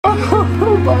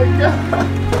Oh my god.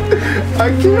 I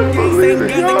can't believe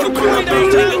it. Yo, what's going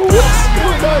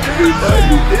on,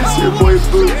 everybody? It's your boy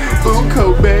Boo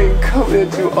Cobain coming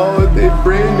at you all with a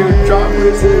brand new drop.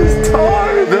 This is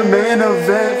time. The main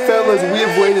event, fellas. We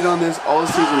have waited on this all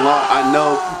season long. I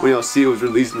know when y'all see it was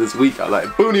releasing this week, I was like,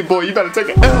 Booney boy, you better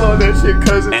take an L on that shit,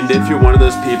 cousin. And if you're one of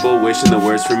those people wishing the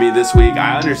worst for me this week,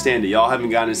 I understand it. Y'all haven't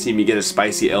gotten to see me get a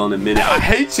spicy L in a minute. I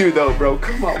hate you though, bro.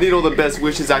 Come on. I need all the best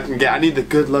wishes I can get. I need the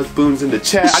good luck boons in the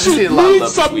chat. I just need a lot of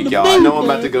love this week, y'all. I know I'm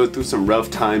about to go through some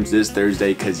rough times this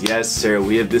Thursday, because yes, sir,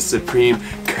 we have this Supreme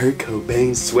Kurt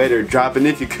Cobain sweater dropping,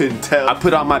 if you couldn't tell. I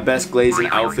put on my best glazing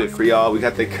outfit for y'all. We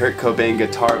got the Kurt Cobain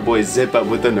guitar boy zip up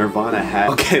with the Nirvana hat.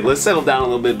 Okay, let's settle down a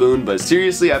little bit, Boone, but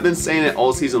seriously, I've been saying it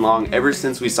all season long, ever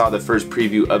since we saw the first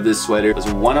preview of this sweater. It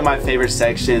was one of my favorite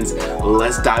sections.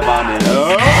 Let's dive on in.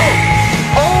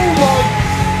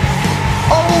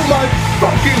 Oh my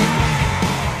fucking...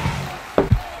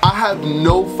 I have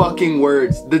no fucking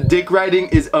words. The dick riding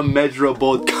is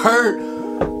immeasurable. Kurt!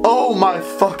 Oh my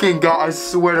fucking god, I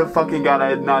swear to fucking god, I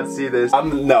did not see this.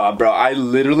 No, bro, I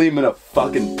literally am gonna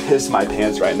fucking piss my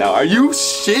pants right now. Are you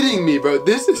shitting me, bro?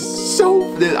 This is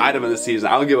so... this item of the season,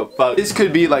 I don't give a fuck. This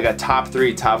could be like a top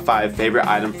 3, top 5 favorite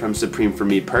item from Supreme for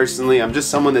me personally. I'm just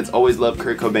someone that's always loved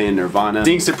Kurt Cobain and Nirvana.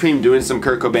 Seeing Supreme doing some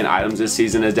Kurt Cobain items this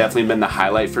season has definitely been the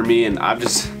highlight for me, and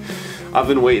I've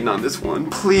been waiting on this one.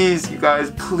 Please, you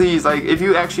guys, please, like, if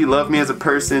you actually love me as a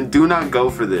person, do not go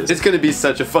for this. It's gonna be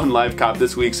such a fun live cop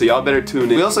this week, so y'all better tune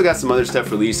in. We also got some other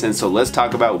stuff releasing, so let's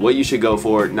talk about what you should go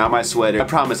for, not my sweater. I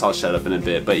promise I'll shut up in a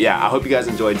bit, but yeah, I hope you guys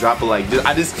enjoy. Drop a like. Dude,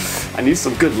 I need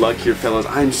some good luck here, fellas.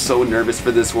 I'm so nervous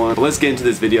for this one. But let's get into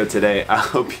this video today. I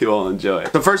hope you all enjoy.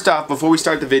 So first off, before we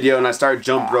start the video and I start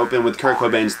jump roping with Kurt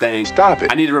Cobain's thing, stop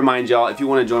it. I need to remind y'all, if you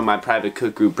want to join my private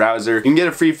cook group browser, you can get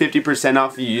a free 50%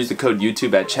 off if you use the code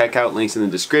YouTube at checkout. Links in the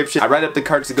description. I write up the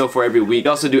carts to go for every week. I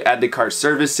also do add to cart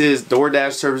services,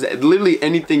 DoorDash services, literally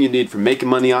anything you need for making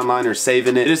money online or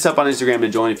saving it. Hit us up on Instagram to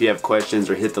join if you have questions,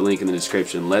 or hit the link in the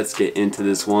description. Let's get into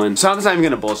this one. So I'm just not even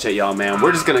gonna bullshit y'all, man.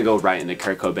 We're just gonna go right into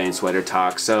Kurt Cobain sweater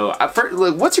talk. So first,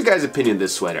 look, what's your guys' opinion of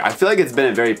this sweater? I feel like it's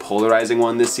been a very polarizing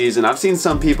one this season. I've seen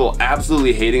some people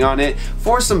absolutely hating on it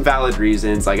for some valid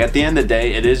reasons. Like, at the end of the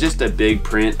day, it is just a big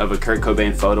print of a Kurt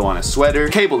Cobain photo on a sweater.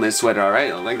 Cable knit sweater, all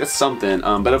right? Like, that's something.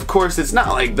 But of course, it's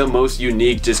not like the most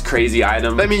unique, just crazy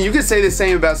item. I mean, you could say the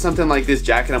same about something like this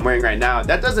jacket I'm wearing right now.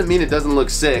 That doesn't mean it doesn't look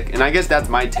sick, and I guess that's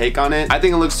my take on it. I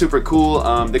think it looks super cool.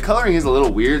 The coloring is a little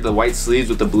weird, the white sleeves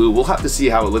with the blue. We'll have to see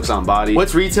how it looks on body.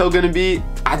 What's retail gonna be?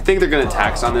 I think they're gonna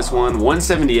tax on this one.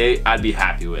 178, I'd be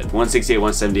happy with. 168,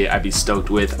 178, I'd be stoked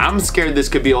with. I'm scared this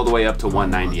could be all the way up to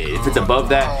 198. If it's above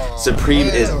that, Supreme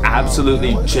is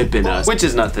absolutely jipping us, which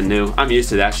is nothing new. I'm used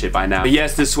to that shit by now. But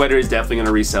yes, this sweater is definitely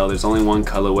gonna resell. There's only one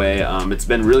colorway. It's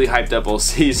been really hyped up all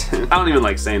season. I don't even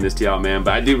like saying this to y'all, man,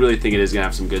 but I do really think it is gonna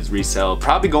have some good resell.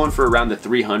 Probably going for around the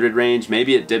 300 range.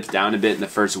 Maybe it dips down a bit in the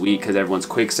first week because everyone's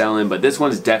quick selling, but this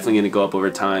one's definitely gonna go up over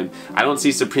time. I don't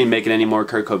see Supreme making any more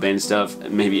Kurt Cobain stuff,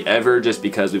 maybe ever, just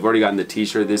because we've already gotten the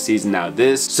t-shirt this season, now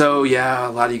this. So yeah,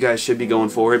 a lot of you guys should be going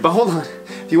for it, but hold on.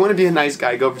 If you want to be a nice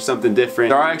guy, go for something different.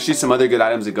 There are actually some other good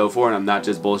items to go for, and I'm not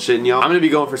just bullshitting y'all. I'm gonna be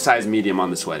going for size medium on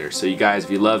the sweater. So you guys,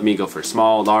 if you love me, go for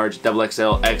small, large, double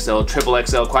XL, XL, triple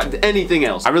XL, quad, anything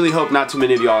else. I really hope not too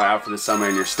many of y'all are out for the summer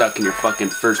and you're stuck in your fucking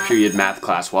first period math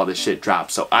class while this shit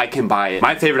drops, so I can buy it.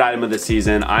 My favorite item of the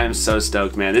season. I am so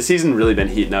stoked, man. This season really been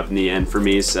heating up in the end for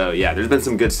me, so yeah, there's been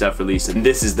some good stuff releasing.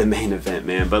 This is the main event,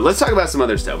 man. But let's talk about some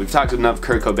other stuff. We've talked enough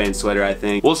Kurt Cobain sweater, I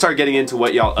think. We'll start getting into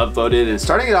what y'all upvoted, and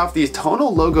starting it off, these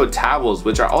tonal logo towels,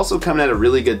 which are also coming at a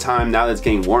really good time now that it's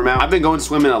getting warm out. I've been going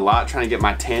swimming a lot, trying to get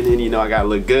my tan in, you know, I gotta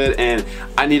look good, and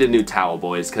I need a new towel,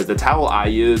 boys, because the towel I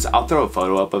use, I'll throw a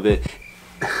photo up of it.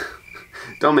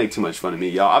 Don't make too much fun of me,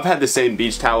 y'all. I've had the same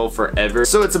beach towel forever,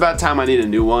 so it's about time I need a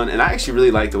new one, and I actually really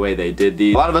like the way they did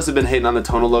these. A lot of us have been hating on the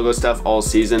tonal logo stuff all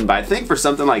season, but I think for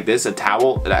something like this, a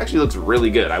towel, it actually looks really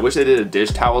good. I wish they did a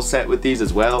dish towel set with these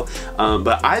as well,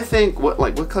 but I think, what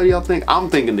color y'all think? I'm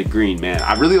thinking the green, man.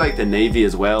 I really like the navy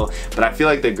as well, but I feel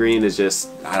like the green is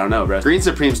just, I don't know, bro. Green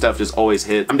Supreme stuff just always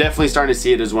hit. I'm definitely starting to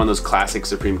see it as one of those classic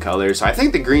Supreme colors, so I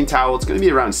think the green towel, it's gonna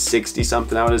be around 60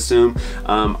 something, I would assume.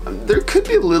 There could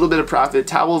be a little bit of profit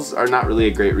Towels are not really a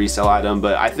great resale item,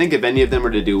 but I think if any of them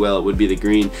were to do well, it would be the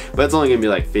green, but it's only gonna be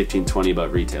like 15, 20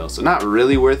 above retail, so not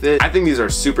really worth it. I think these are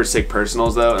super sick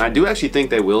personals though, and I do actually think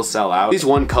they will sell out. At least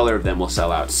one color of them will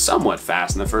sell out somewhat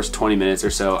fast in the first 20 minutes or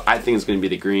so. I think it's gonna be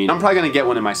the green. I'm probably gonna get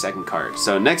one in my second cart.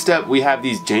 So next up, we have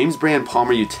these James Brand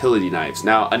Palmer utility knives.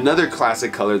 Now, another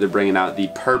classic color they're bringing out, the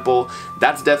purple.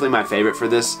 That's definitely my favorite for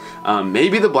this.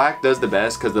 Maybe the black does the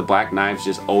best because the black knives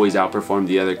just always outperform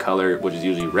the other color, which is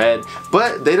usually red,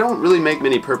 but they don't really make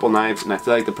many purple knives, and I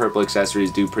feel like the purple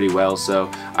accessories do pretty well, so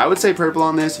I would say purple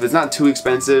on this. If it's not too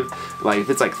expensive, like if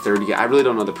it's like 30, I really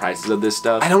don't know the prices of this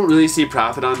stuff. I don't really see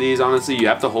profit on these, honestly. You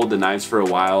have to hold the knives for a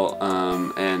while,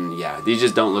 and yeah, these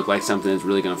just don't look like something that's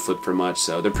really gonna flip for much,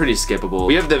 so they're pretty skippable.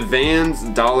 We have the Vans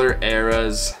Dollar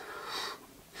Eras.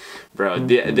 Bro,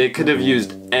 they could have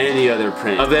used any other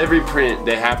print. Of every print,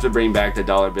 they have to bring back the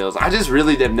dollar bills. I just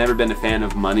really have never been a fan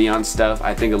of money on stuff.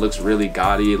 I think it looks really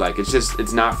gaudy. Like,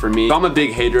 it's not for me. So I'm a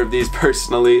big hater of these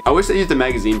personally. I wish they used the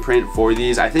magazine print for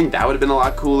these. I think that would have been a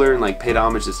lot cooler and like paid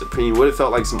homage to Supreme. Would have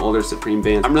felt like some older Supreme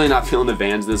Vans. I'm really not feeling the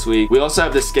Vans this week. We also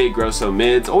have the Skate Grosso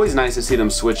mids. Always nice to see them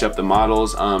switch up the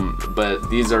models, but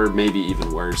these are maybe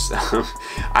even worse.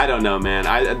 I don't know,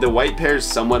 man. The white pair's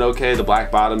somewhat okay. The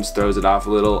black bottoms throws it off a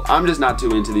little. I'm just not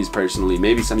too into these personally.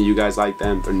 Maybe some of you guys like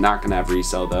them. They're not gonna have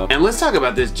resale though. And let's talk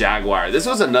about this Jaguar. This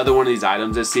was another one of these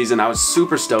items this season I was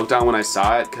super stoked on when I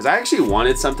saw it, because I actually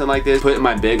wanted something like this put in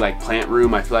my big like plant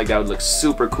room. I feel like that would look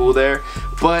super cool there,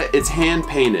 but it's hand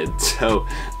painted, so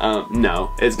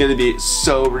no, it's gonna be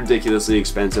so ridiculously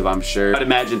expensive. I'm sure I'd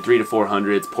imagine 300 to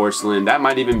 400. It's porcelain. That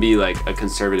might even be like a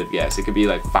conservative guess. It could be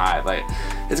like 5. Like,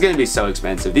 it's gonna be so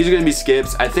expensive. These are gonna be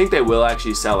skips. I think they will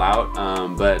actually sell out,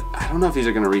 but I don't know if these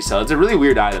are gonna resell. It's a really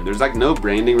weird item. There's like no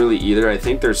branding really either. I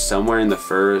think there's somewhere in the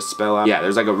fur spell out. Yeah,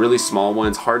 there's like a really small one.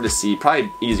 It's hard to see. Probably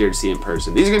easier to see in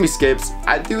person. These are gonna be skips.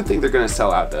 I do think they're gonna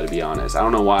sell out though, to be honest. I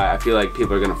don't know why. I feel like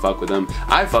people are gonna fuck with them.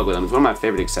 I fuck with them. It's one of my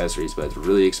favorite accessories, but it's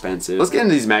really expensive. Let's get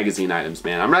into these magazine items,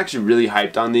 man. I'm actually really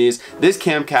hyped on these. This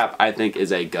cam cap I think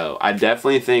is a go. I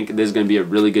definitely think this is gonna be a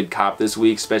really good cop this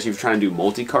week, especially if you're trying to do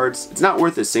multi-carts. It's not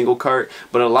worth a single cart,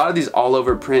 but a lot of these all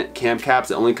over print cam caps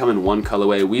that only come in one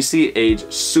colorway, we see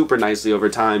age super nicely over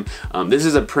time. This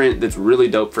is a print that's really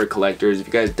dope for collectors. If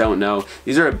you guys don't know,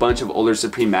 these are a bunch of older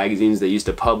Supreme magazines they used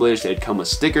to publish. They'd come with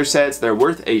sticker sets. They're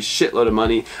worth a shitload of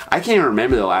money. I can't even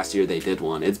remember the last year they did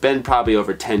one. It's been probably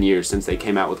over 10 years since they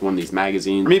came out with one of these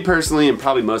magazines. For me personally, and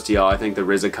probably most of y'all, I think the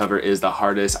RZA cover is the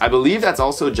hardest. I believe that's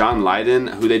also John Lydon,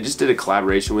 who they just did a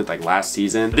collaboration with like last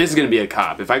season. This is gonna be a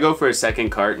cop. If I go for a second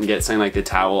cart and get something like the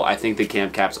towel, I think the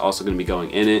cam cap's also gonna be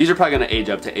going in it. These are probably gonna age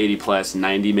up to 80 plus,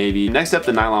 90 maybe. Next up,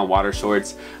 the nylon water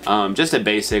shorts. Just a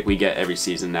basic we get every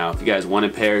season now. If you guys want a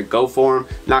pair, go for them.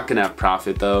 Not gonna have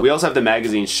profit though. We also have the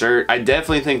magazine shirt. I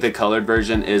definitely think the colored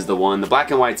version is the one. The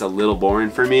black and white's a little boring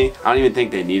for me. I don't even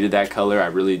think they needed that color. I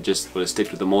really just would have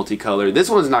sticked with the multicolor. This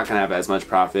one's not gonna have as much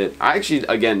profit. I actually,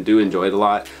 again, do enjoy it a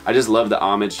lot. I just love the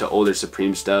homage to older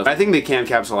Supreme stuff. I think the cam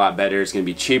cap's a lot better. It's gonna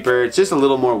be cheaper. It's just a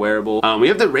little more wearable. We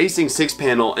have the racing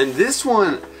 6-panel, and this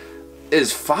one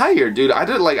is fire, dude. I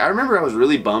remember I was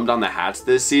really bummed on the hats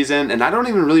this season, and I don't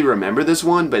even really remember this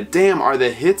one, but damn, are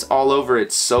the hits all over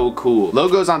it so cool.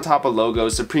 Logos on top of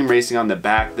logos, Supreme Racing on the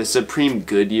back, the Supreme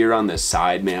Goodyear on the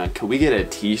side, man. Can we get a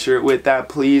t-shirt with that,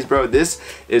 please, bro? This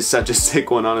is such a sick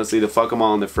one, honestly, to fuck them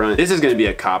all on the front. This is gonna be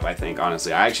a cop, I think,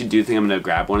 honestly. I actually do think I'm gonna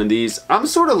grab one of these. I'm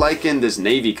sort of liking this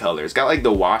navy color. It's got like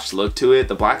the washed look to it.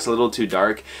 The black's a little too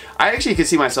dark. I actually could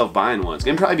see myself buying one. It's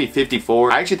gonna probably be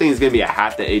 54. I actually think it's gonna be a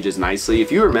hat that ages nicely.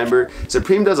 If you remember,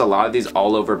 Supreme does a lot of these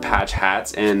all over patch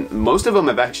hats, and most of them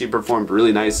have actually performed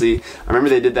really nicely. I remember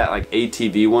they did that like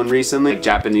ATV one recently, like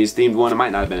Japanese themed one. It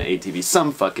might not have been an ATV,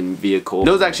 some fucking vehicle.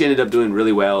 Those actually ended up doing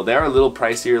really well. They are a little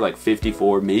pricier, like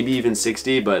 54, maybe even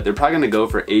 60, but they're probably gonna go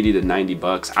for 80 to 90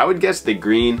 bucks. I would guess the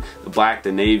green, the black,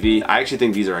 the navy. I actually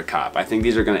think these are a cop. I think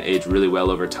these are gonna age really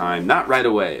well over time. Not right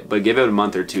away, but give it a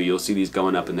month or two, you'll see these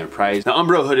going up in their price. The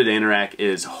Umbro hooded anorak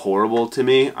is horrible to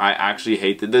me. I actually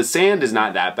hate the sand is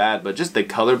not that bad, but just the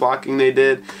color blocking they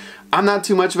did, I'm not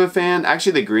too much of a fan.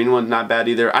 Actually, the green one's not bad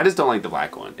either. I just don't like the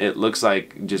black one. It looks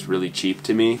like just really cheap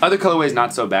to me. Other colorways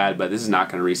not so bad, but this is not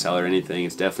gonna resell or anything.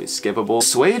 It's definitely skippable.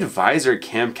 Suede visor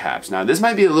cam caps. Now this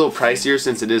might be a little pricier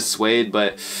since it is suede,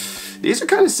 but These are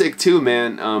kind of sick too,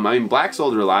 man. I mean, black's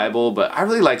old reliable, but I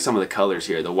really like some of the colors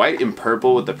here. The white and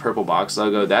purple with the purple box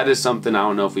logo, that is something I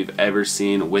don't know if we've ever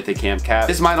seen with a camp cap.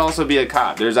 This might also be a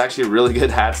cop. There's actually really good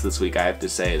hats this week, I have to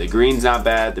say. The green's not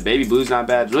bad, the baby blue's not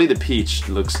bad. Really, the peach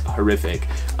looks horrific.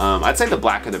 I'd say the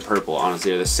black or the purple,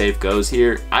 honestly, are the safe goes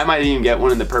here. I might even get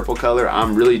one in the purple color.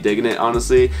 I'm really digging it,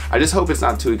 honestly. I just hope it's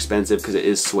not too expensive because it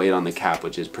is suede on the cap,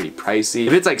 which is pretty pricey.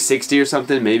 If it's like 60 or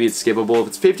something, maybe it's skippable. If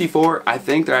it's 54, I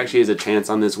think there actually is a chance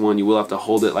on this one. You will have to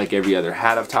hold it like every other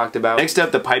hat I've talked about. Next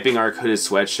up, the piping arc hooded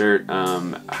sweatshirt.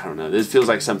 I don't know. This feels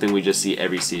like something we just see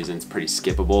every season. It's pretty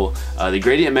skippable. The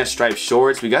gradient mesh striped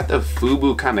shorts. We got the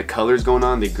FUBU kind of colors going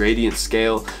on, the gradient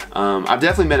scale. I've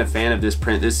definitely been a fan of this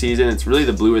print this season. It's really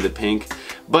the blue or the pink,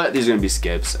 but these are gonna be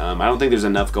skips. I don't think there's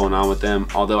enough going on with them,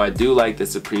 although I do like the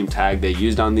Supreme tag they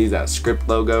used on these, that script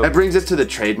logo. That brings us to the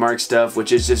trademark stuff,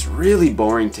 which is just really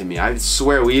boring to me. I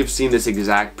swear we have seen this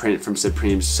exact print from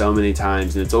Supreme so many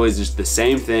times, and it's always just the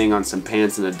same thing on some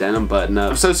pants and a denim button up.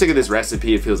 I'm so sick of this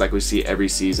recipe. It feels like we see every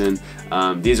season.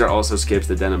 These are also skips,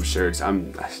 the denim shirts.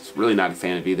 I'm really not a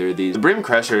fan of either of these. The brim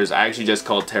crushers I actually just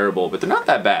called terrible, but they're not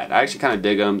that bad. I actually kind of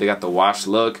dig them. They got the wash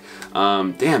look.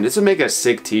 Damn, this would make a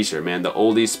sick t-shirt, man. The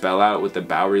oldie spell out with the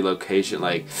Bowery location,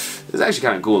 like, it's actually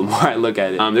kind of cool the more I look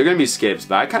at it. They're gonna be skips,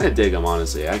 but I kind of dig them,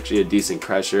 honestly. Actually a decent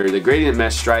crusher. The gradient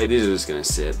mesh stripe, these are just gonna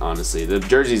sit, honestly. The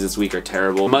jerseys this week are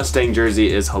terrible. Mustang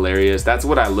jersey is hilarious. That's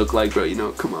what I look like, bro. You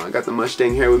know, come on, I got the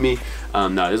Mustang hair with me.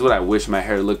 No, this is what I wish my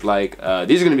hair looked like.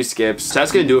 These are gonna be skips. So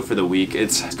that's gonna do it for the week.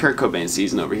 It's Kurt Cobain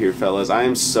season over here, fellas. I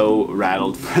am so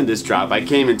rattled for this drop. I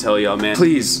can't even tell y'all, man.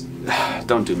 Please,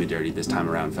 don't do me dirty this time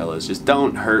around, fellas. Just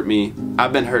don't hurt me.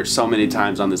 I've been hurt so many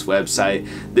times on this website.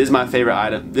 This is my favorite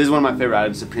item. This is one of my favorite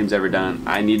items Supreme's ever done.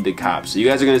 I need the cop. So you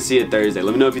guys are gonna see it Thursday.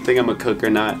 Let me know if you think I'm a cook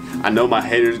or not. I know my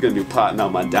haters are gonna be plotting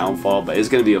on my downfall, but it's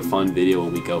gonna be a fun video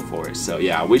when we go for it. So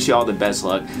yeah, I wish you all the best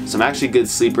luck. Some actually good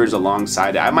sleepers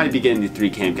alongside it. I might be getting the 3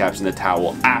 camp caps and the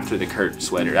towel after the Kurt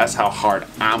sweater. That's how hard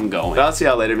I'm going. But I'll see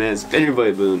y'all later, man. It's been your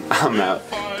boy Boone. I'm out.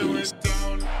 Peace.